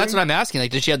that's what covering? I'm asking.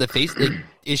 Like, does she have the face? Like,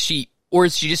 is she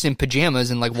just in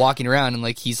pajamas and like walking around and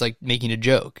like he's like making a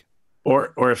joke?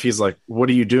 Or if he's like, what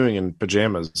are you doing in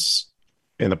pajamas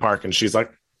in the park? And she's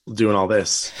like doing all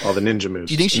this, all the ninja moves.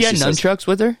 Do you think she And had says- nunchucks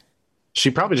with her? She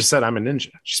probably just said, I'm a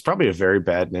ninja. She's probably a very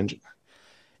bad ninja.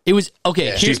 It was okay.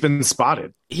 Yeah. She's been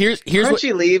spotted. Here's When what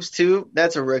she leaves too,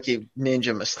 that's a rookie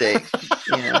ninja mistake.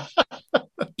 You know?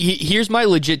 here's my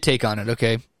legit take on it.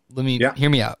 Okay, hear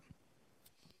me out.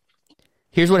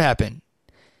 Here's what happened.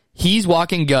 He's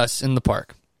walking Gus in the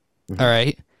park. All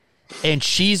right. And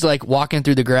she's like walking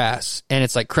through the grass and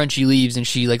it's like crunchy leaves and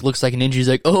she like looks like a ninja. He's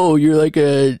like, oh, you're like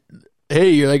a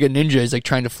ninja. He's like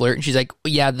trying to flirt. And she's like,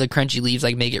 yeah, the crunchy leaves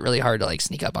like make it really hard to like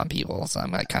sneak up on people. So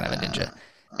I'm like kind of a ninja.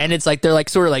 And it's like, they're like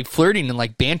sort of like flirting and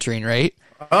like bantering, right?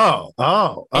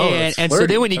 And so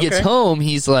then when he gets home,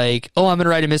 he's like, oh, I'm going to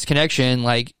write a misconnection.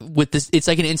 Like with this, it's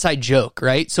like an inside joke,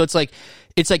 right? So it's like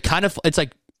kind of, it's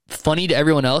like funny to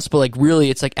everyone else, but like really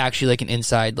it's like actually like an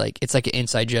inside, like it's like an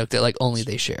inside joke that like only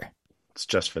they share. It's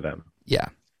just for them. Yeah.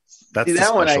 That's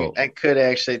that one I could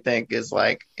actually think is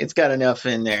like, it's got enough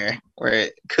in there where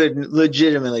it could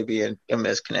legitimately be a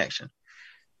misconnection.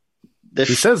 He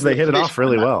says they hit it off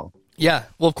really well. Yeah.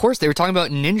 Well, of course they were talking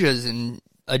about ninjas and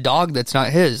a dog that's not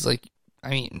his. Like, I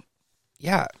mean,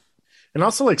 yeah. And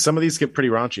also like some of these get pretty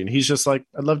raunchy and he's just like,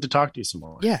 I'd love to talk to you some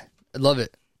more. Yeah. I'd love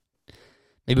it.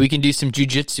 Maybe we can do some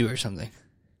jujitsu or something.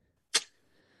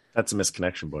 That's a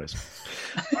misconnection, boys.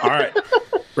 All right.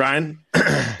 Ryan,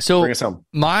 so bring us home.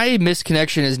 My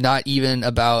misconnection is not even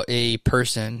about a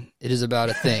person. It is about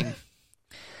a thing.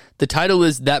 The title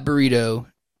is That Burrito,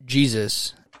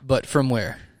 Jesus, but from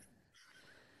where?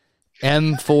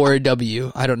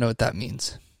 M4W. I don't know what that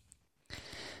means.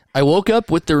 I woke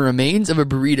up with the remains of a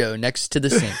burrito next to the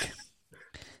sink.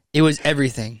 It was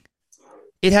everything.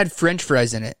 It had French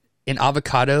fries in it, and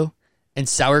avocado, and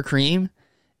sour cream,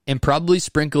 and probably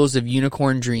sprinkles of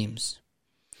unicorn dreams.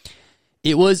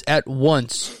 It was at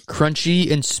once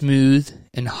crunchy and smooth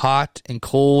and hot and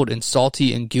cold and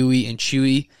salty and gooey and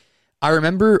chewy. I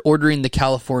remember ordering the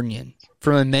Californian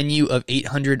from a menu of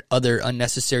 800 other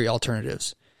unnecessary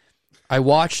alternatives. I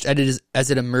watched as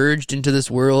it emerged into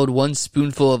this world, one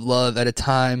spoonful of love at a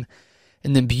time,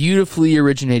 and then beautifully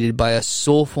originated by a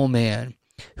soulful man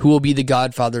who will be the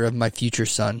godfather of my future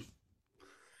son.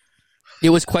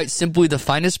 It was quite simply the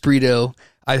finest burrito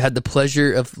I've had the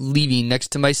pleasure of leaving next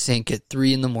to my sink at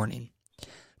 3 a.m.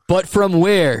 But from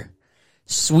where?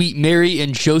 Sweet Mary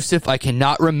and Joseph, I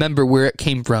cannot remember where it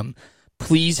came from.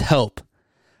 Please help.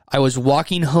 I was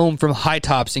walking home from High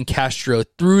Tops in Castro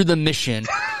through the Mission,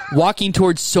 walking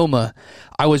towards Soma.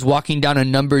 I was walking down a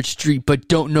numbered street, but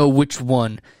don't know which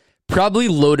one. Probably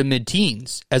low to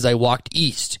mid-teens. As I walked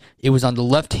east, it was on the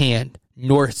left-hand,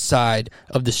 north side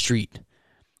of the street.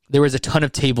 There was a ton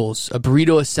of tables, a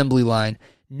burrito assembly line,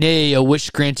 nay, a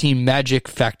wish-granting magic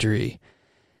factory.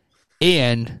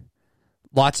 And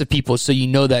lots of people, so you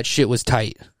know that shit was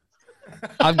tight.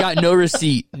 I've got no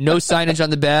receipt, no signage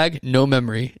on the bag, no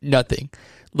memory, nothing.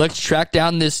 Let's track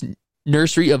down this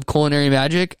nursery of culinary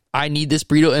magic. I need this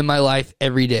burrito in my life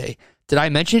every day. Did I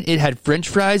mention it had French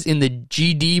fries in the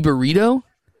GD burrito?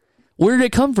 Where did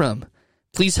it come from?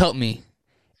 Please help me.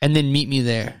 And then meet me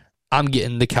there. I'm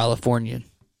getting the Californian.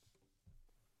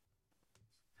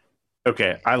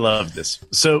 Okay, I love this.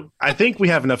 So I think we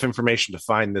have enough information to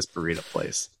find this burrito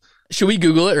place. Should we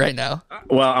Google it right now?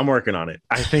 Well, I'm working on it.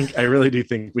 I really do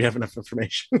think we have enough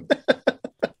information.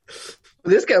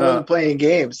 This guy wasn't playing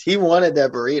games. He wanted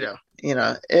that burrito. You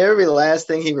know, every last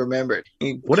thing he remembered.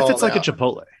 What if it's like a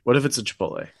Chipotle? What if it's a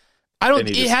Chipotle?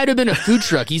 It had to have been a food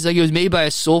truck. He's like, it was made by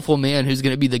a soulful man who's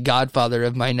going to be the godfather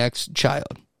of my next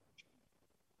child.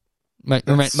 My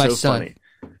son. Funny.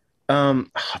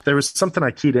 There was something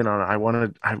I keyed in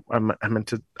on. I meant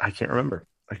to, I can't remember.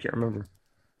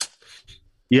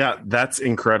 Yeah, that's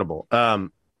incredible.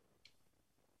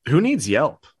 Who needs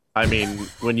Yelp? I mean,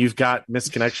 when you've got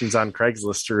misconnections on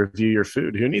Craigslist to review your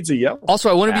food, who needs a Yelp? Also,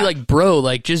 I want to be like, bro,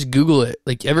 like just Google it.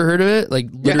 Like, ever heard of it? Like,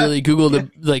 literally Google the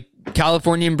like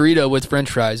Californian burrito with French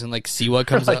fries and like see what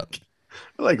comes up.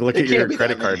 Like, look at your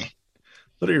credit card.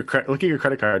 Look at your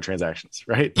credit card transactions,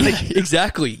 right? Like,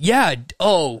 exactly. Yeah.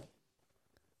 Oh,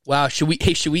 wow. Should we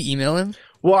email him?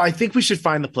 Well, I think we should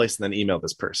find the place and then email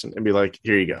this person and be like,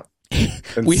 here you go.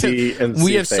 We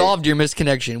have solved your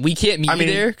misconnection. We can't meet you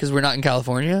there because we're not in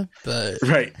California. But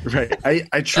right.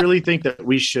 I truly think that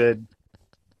we should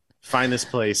find this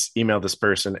place, email this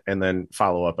person, and then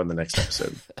follow up on the next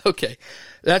episode. Okay,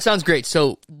 that sounds great.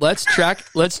 So let's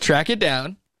track it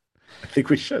down. I think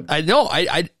we should. I know.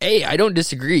 I don't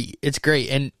disagree. It's great,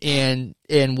 and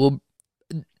we'll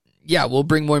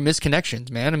bring more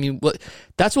misconnections, man. I mean,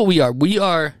 that's what we are.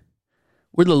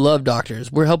 We're the love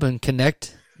doctors. We're helping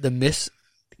connect the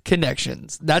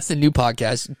misconnections. That's the new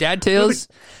podcast. Dad Tales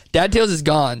is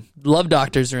gone. Love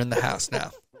doctors are in the house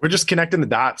now. We're just connecting the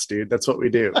dots, dude. That's what we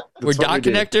do. We're dot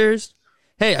connectors.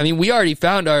 Hey, I mean, we already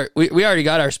found we already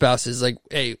got our spouses. Like,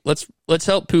 hey, let's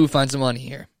help Pooh find some money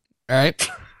here. All right.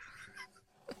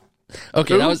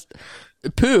 Okay, that was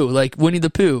Pooh, like Winnie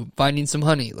the Pooh finding some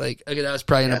honey. Like, okay, that was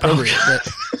probably inappropriate.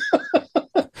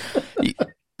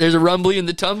 But There's a rumbly and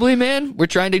the tumbly, man. We're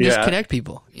trying to just Yeah. connect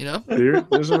people, you know?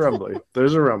 There's a rumbly.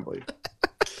 There's a rumbly.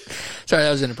 Sorry,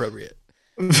 that was inappropriate.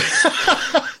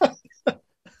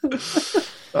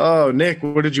 Oh, Nick,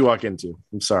 what did you walk into?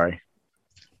 I'm sorry.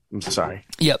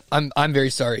 Yep, I'm very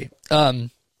sorry.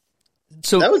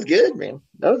 So That was good, man.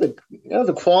 That was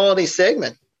a quality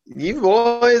segment. You've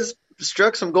always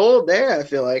struck some gold there, I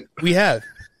feel like. we have,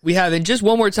 and just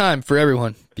one more time for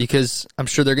everyone because I'm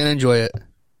sure they're gonna enjoy it.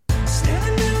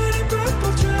 Standing there in a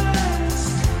purple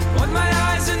dress, want my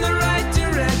eyes in the right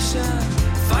direction,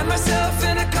 find myself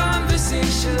in a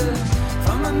conversation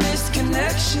from a missed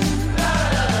connection.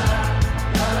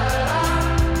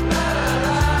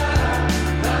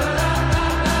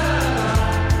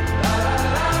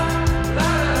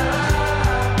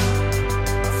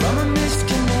 From a missed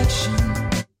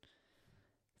connection.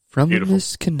 From Beautiful.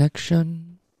 this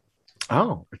connection.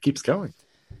 Oh, it keeps going.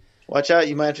 Watch out,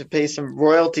 you might have to pay some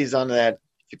royalties on that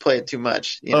if you play it too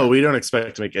much. You know? Oh, we don't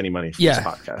expect to make any money from Yeah. this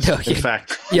podcast. No, In yeah.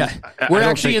 fact, Yeah, I we're don't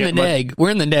actually in think the it neg. We're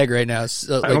in the neg right now.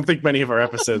 So, I don't think many of our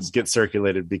episodes get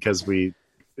circulated because we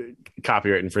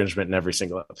copyright infringement in every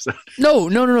single episode. No.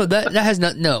 That has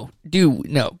not. No, dude.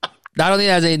 No, I don't think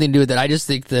that has anything to do with it. I just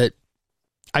think that.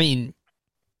 I mean,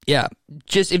 yeah.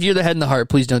 Just if you're the head and the heart,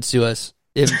 please don't sue us.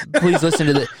 Please listen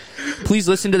to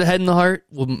the head and the heart.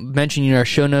 We'll mention you in our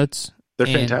show notes. They're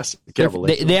And fantastic. You have a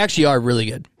link to they them. actually are really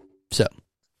good. So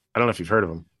I don't know if you've heard of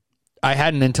them. I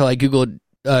hadn't until I googled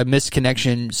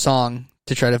misconnection song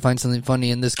to try to find something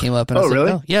funny, and this came up. And I Oh, was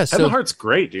really? like, oh, yeah. Head So and Heart's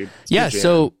great, dude. It's yeah. good jam.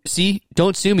 So see,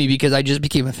 don't sue me because I just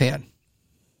became a fan,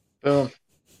 Boom.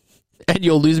 and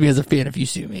you'll lose me as a fan if you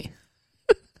sue me.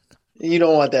 You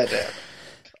don't want that to happen.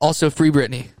 Also, free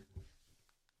Britney.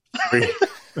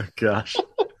 Oh, gosh.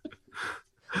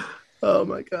 Oh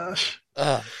my gosh.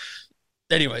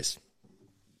 Anyways,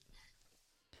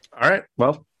 All right.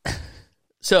 Well,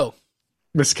 so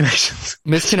misconnections.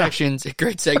 misconnections, a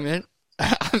great segment.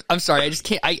 I'm sorry, I just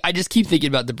can't. I just keep thinking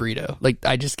about the burrito. Like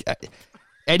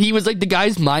and he was like, the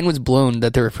guy's mind was blown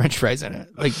that there were French fries in it.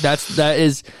 Like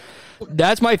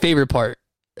that's my favorite part.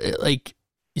 Like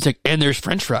he's like, and there's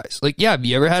French fries. Like, yeah, have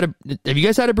you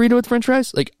guys had a burrito with French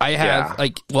fries? Like I have. Yeah.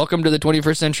 Like, welcome to the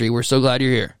 21st century. We're so glad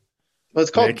you're here. Well,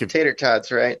 it's called Nick, if- tater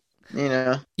tots, right? You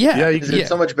know, Yeah, Yeah, you is can- it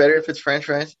so much better if it's French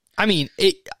fries? I mean,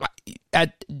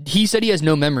 he said he has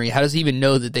no memory. How does he even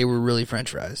know that they were really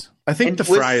French fries? I think And the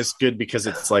with- fry is good because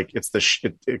it's like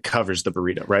it covers the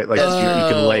burrito, right? Like you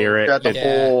can layer it. Throughout the Yeah.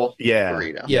 whole Yeah.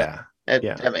 burrito. Yeah.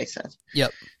 Yeah. That makes sense.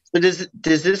 Yep. So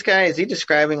does this guy, is he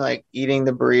describing like eating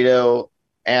the burrito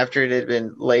after it had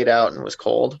been laid out and was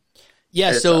cold? Yeah,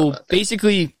 I just so thought about that.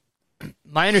 basically,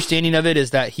 my understanding of it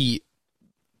is that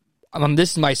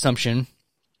this is my assumption.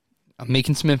 I'm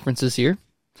making some inferences here.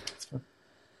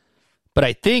 But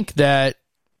I think that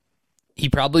he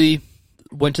probably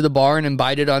went to the bar and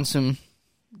imbibed on some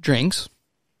drinks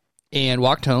and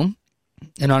walked home.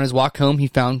 And on his walk home, he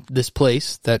found this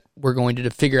place that we're going to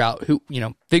figure out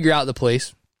the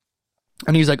place.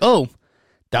 And he was like, oh,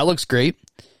 that looks great.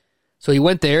 So he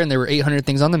went there and there were 800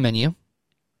 things on the menu.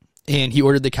 And he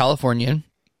ordered the Californian,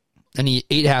 and he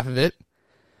ate half of it,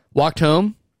 walked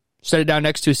home, set it down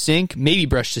next to his sink, maybe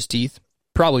brushed his teeth.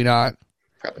 Probably not.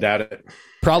 Doubt it.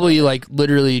 Probably like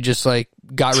literally just like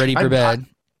got ready for bed.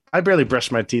 I barely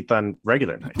brush my teeth on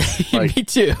regular nights. Like, Me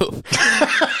too.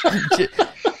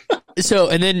 So,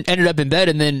 and then ended up in bed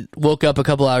and then woke up a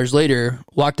couple hours later,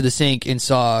 walked to the sink and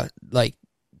saw like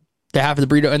the half of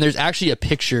the burrito. And there's actually a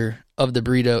picture of the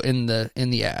burrito in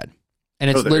the ad. And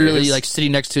it's there literally is? like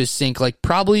sitting next to his sink, like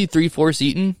probably 3/4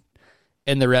 eaten.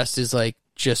 And the rest is like,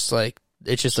 just like,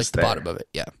 it's just like the there. bottom of it.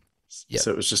 Yeah, Yep.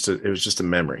 So it was just a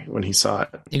memory when he saw it.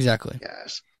 exactly.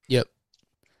 Gosh. Yep.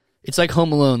 It's like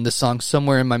Home Alone, the song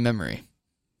Somewhere in My Memory.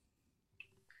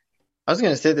 I was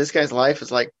going to say this guy's life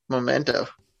is like Memento,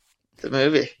 the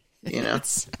movie. You know,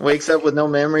 It's- wakes up with no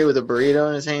memory with a burrito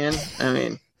in his hand. I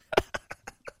mean,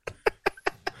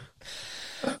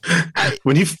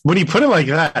 When you put it like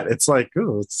that, it's like,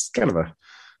 oh, it's kind of a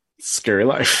scary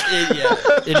life.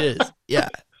 it is. Yeah.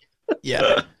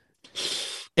 Yeah.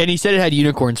 And he said it had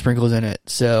unicorn sprinkles in it.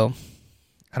 So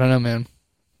I don't know, man.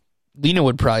 Lena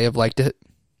would probably have liked it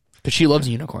because she loves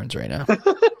unicorns right now.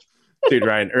 Dude,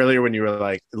 Ryan, earlier when you were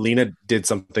like, Lena did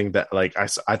something that like, I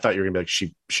thought you were gonna be like,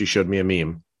 she showed me a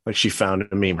meme. Like she found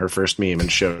a meme, her first meme,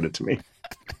 and showed it to me.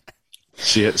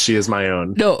 She is my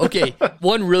own. No, okay.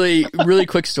 One really, really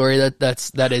quick story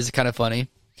that is kind of funny.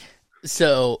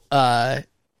 So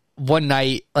one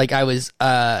night, like I was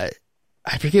I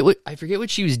forget what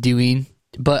she was doing,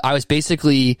 but I was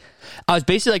basically like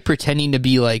pretending to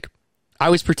be like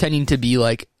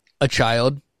a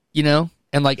child, you know?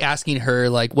 and like asking her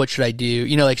like, what should I do?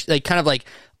 You know, like kind of like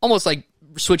almost like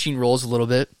switching roles a little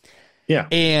bit. Yeah.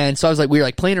 And so I was like, we were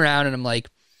like playing around, and I'm like,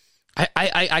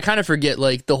 I kind of forget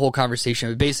like the whole conversation.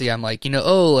 But basically, I'm like,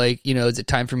 is it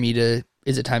time for me to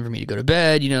go to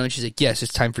bed? And she's like, yes,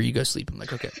 it's time for you to go sleep. I'm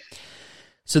like, okay.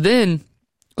 So then,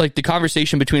 like the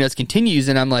conversation between us continues,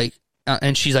 and I'm like,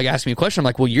 and she's like asking me a question. I'm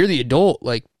like, well, you're the adult.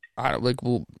 Like,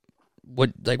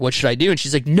 what should I do? And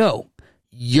she's like, no,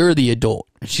 you're the adult.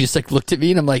 And she just like looked at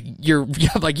me, and I'm like, you're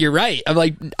right. I'm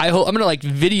like, I'm gonna like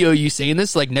video you saying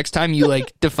this. Like next time you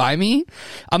like defy me,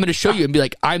 I'm gonna show you and be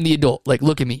like, I'm the adult. Like,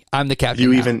 look at me, I'm the captain.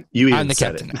 You even I'm the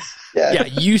said captain. it. Yeah,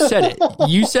 you said it.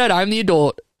 You said I'm the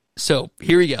adult. So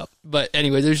here we go. But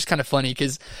anyways, it was just kind of funny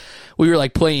because we were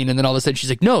like playing, and then all of a sudden she's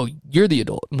like, no, you're the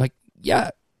adult. I'm like, yeah,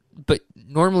 but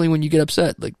normally when you get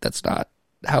upset, like that's not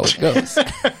how it goes.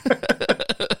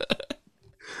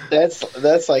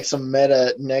 That's like some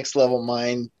meta next level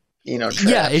mind, trap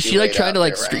yeah, is she like laid trying out to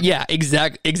like there, right? yeah,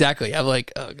 exactly. I'm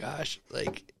like, oh gosh,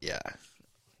 like yeah.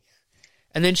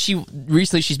 And then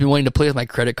recently she's been wanting to play with my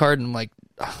credit card, and I'm like,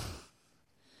 ugh.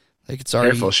 Like it's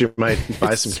already Careful, she might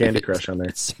buy some Candy Crush on there.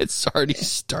 It's already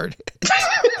started.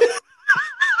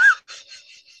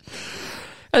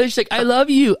 And then she's like, I love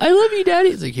you, Daddy.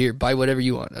 It's like, here, buy whatever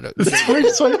you want. I don't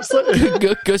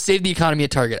go save the economy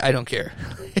at Target. I don't care.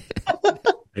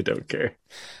 I don't care.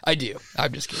 I do.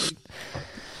 I'm just kidding.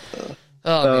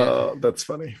 Oh, man. That's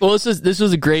funny. Well, this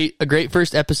was a great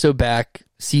first episode back.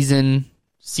 Season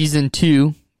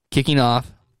 2 kicking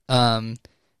off.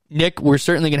 Nick, we're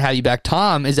certainly gonna have you back.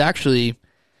 Tom is actually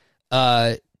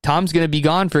Tom's gonna be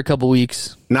gone for a couple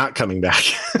weeks. Not coming back.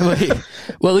 Well,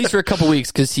 at least for a couple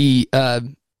weeks, because he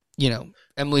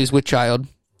Emily's with child.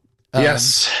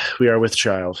 Yes, we are with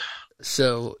child.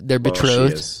 So they're Well,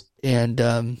 betrothed, she is. and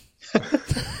We're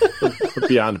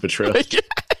beyond betrothed.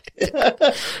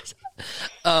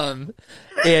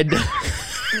 and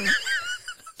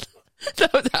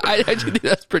I actually think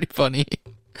that's pretty funny.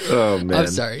 Oh man, I'm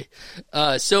sorry.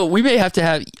 So I may have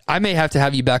to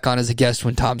have you back on as a guest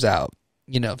when Tom's out.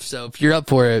 So if you're up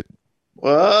for it.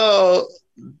 Whoa,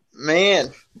 man,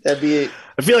 that'd be.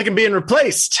 I feel like I'm being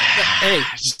replaced. Hey,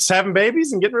 Just having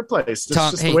babies and getting replaced. It's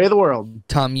Tom, just the way of the world.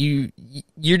 Tom,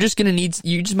 you're just gonna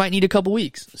you just might need a couple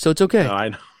weeks, so it's okay. No, I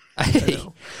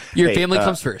know. Your Hey, family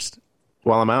comes first.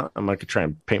 While I'm out, I'm going to try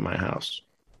and paint my house.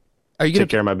 Are you gonna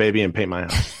Take care of my baby and paint my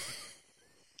house.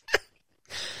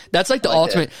 That's like the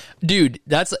ultimate, dude.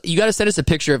 That's you got to send us a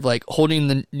picture of like holding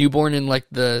the newborn in like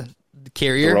the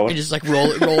carrier and just like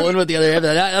rolling with the other hand.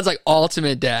 That's like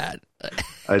ultimate dad.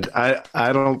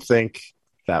 I don't think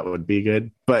that would be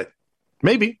good, but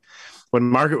maybe. When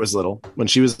Margaret was little, when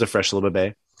she was a fresh little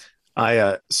baby,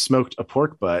 I smoked a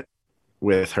pork butt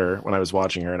with her when I was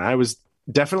watching her, and I was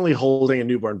definitely holding a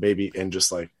newborn baby in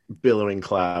just like billowing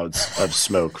clouds of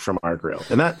smoke from our grill,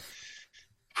 and that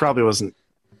probably wasn't.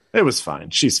 It was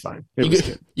fine. She's fine. It was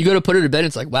good. You go to put her to bed, and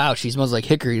it's like, wow, she smells like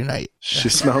hickory tonight. She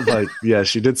smelled like, yeah,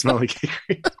 she did smell like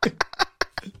hickory.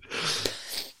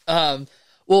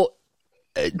 Well,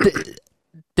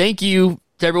 thank you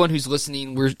to everyone who's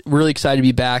listening. We're really excited to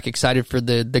be back. Excited for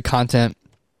the content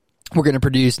we're going to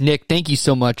produce. Nick, thank you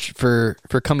so much for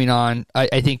coming on.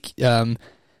 I think the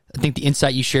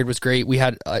insight you shared was great. We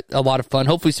had a lot of fun.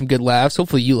 Hopefully, some good laughs.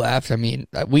 Hopefully, you laughed. I mean,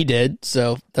 we did.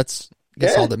 So that's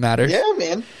all that matters. Yeah,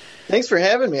 man. Thanks for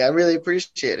having me. I really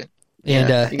appreciate it.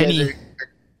 And you guys are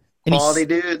quality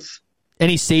dudes.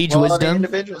 Any sage Quality wisdom?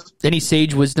 Individuals. Any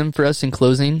sage wisdom for us in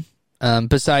closing?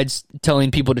 Besides telling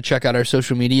people to check out our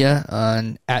social media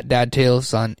on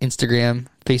 @DadTales on Instagram,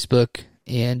 Facebook,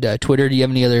 and Twitter. Do you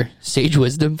have any other sage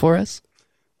wisdom for us?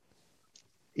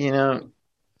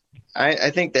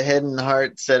 I think the head and the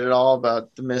heart said it all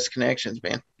about the missed connections,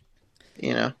 man.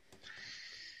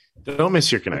 Don't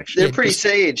miss your connection. They're pretty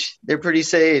sage. They're pretty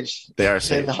sage. They are Head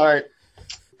sage. and the heart.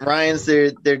 Ryan's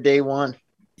their day one.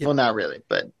 Yep. Well, not really,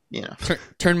 but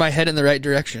Turn my head in the right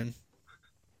direction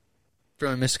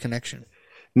from a missed connection.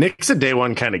 Nick's a day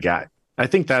one kind of guy. I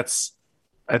think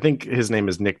his name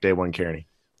is Nick Day One Kearney.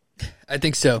 I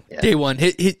think so. Yeah. Day one.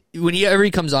 Whenever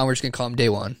he comes on, we're just gonna call him Day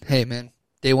One. Hey, man,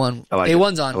 Day One. I like Day it.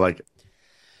 One's on. I like it.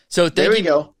 So there thank we you.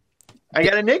 go. I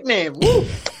got a nickname. Woo!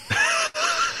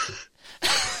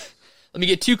 Let me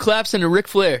get 2 claps and a Ric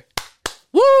Flair.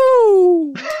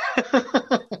 Woo!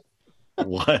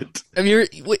 What? I mean,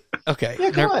 wait, okay.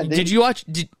 Yeah, come on, dude. Did you watch?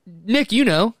 Nick, you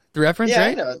know the reference, Yeah, I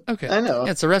right? know. Okay, I know.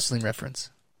 Yeah, it's a wrestling reference.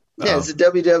 Yeah, it's a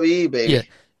WWE, baby. Yeah,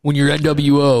 when you're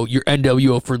NWO, you're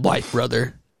NWO for life,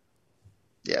 brother.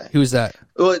 Yeah. Who is that?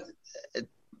 Well,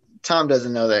 Tom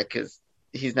doesn't know that because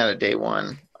he's not a day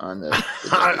one on the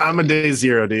I'm a day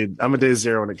zero, dude. I'm a day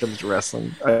zero when it comes to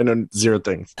wrestling. I know zero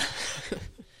things.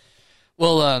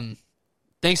 Well,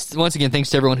 thanks once again.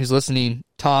 Thanks to everyone who's listening.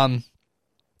 Tom,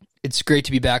 it's great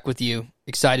to be back with you.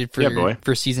 Excited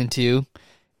for season 2.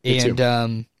 Me and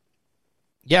too.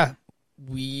 Yeah,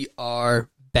 we are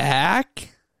back,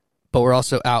 but we're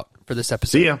also out for this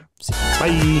episode. See ya.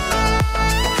 Bye.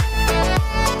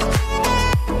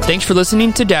 Thanks for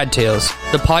listening to Dad Tales,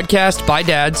 the podcast by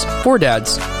dads for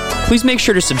dads. Please make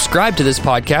sure to subscribe to this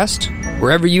podcast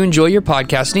wherever you enjoy your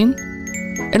podcasting.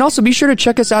 And also be sure to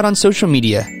check us out on social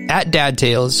media at Dad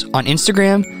Tales on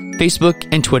Instagram, Facebook,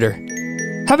 and Twitter.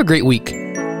 Have a great week.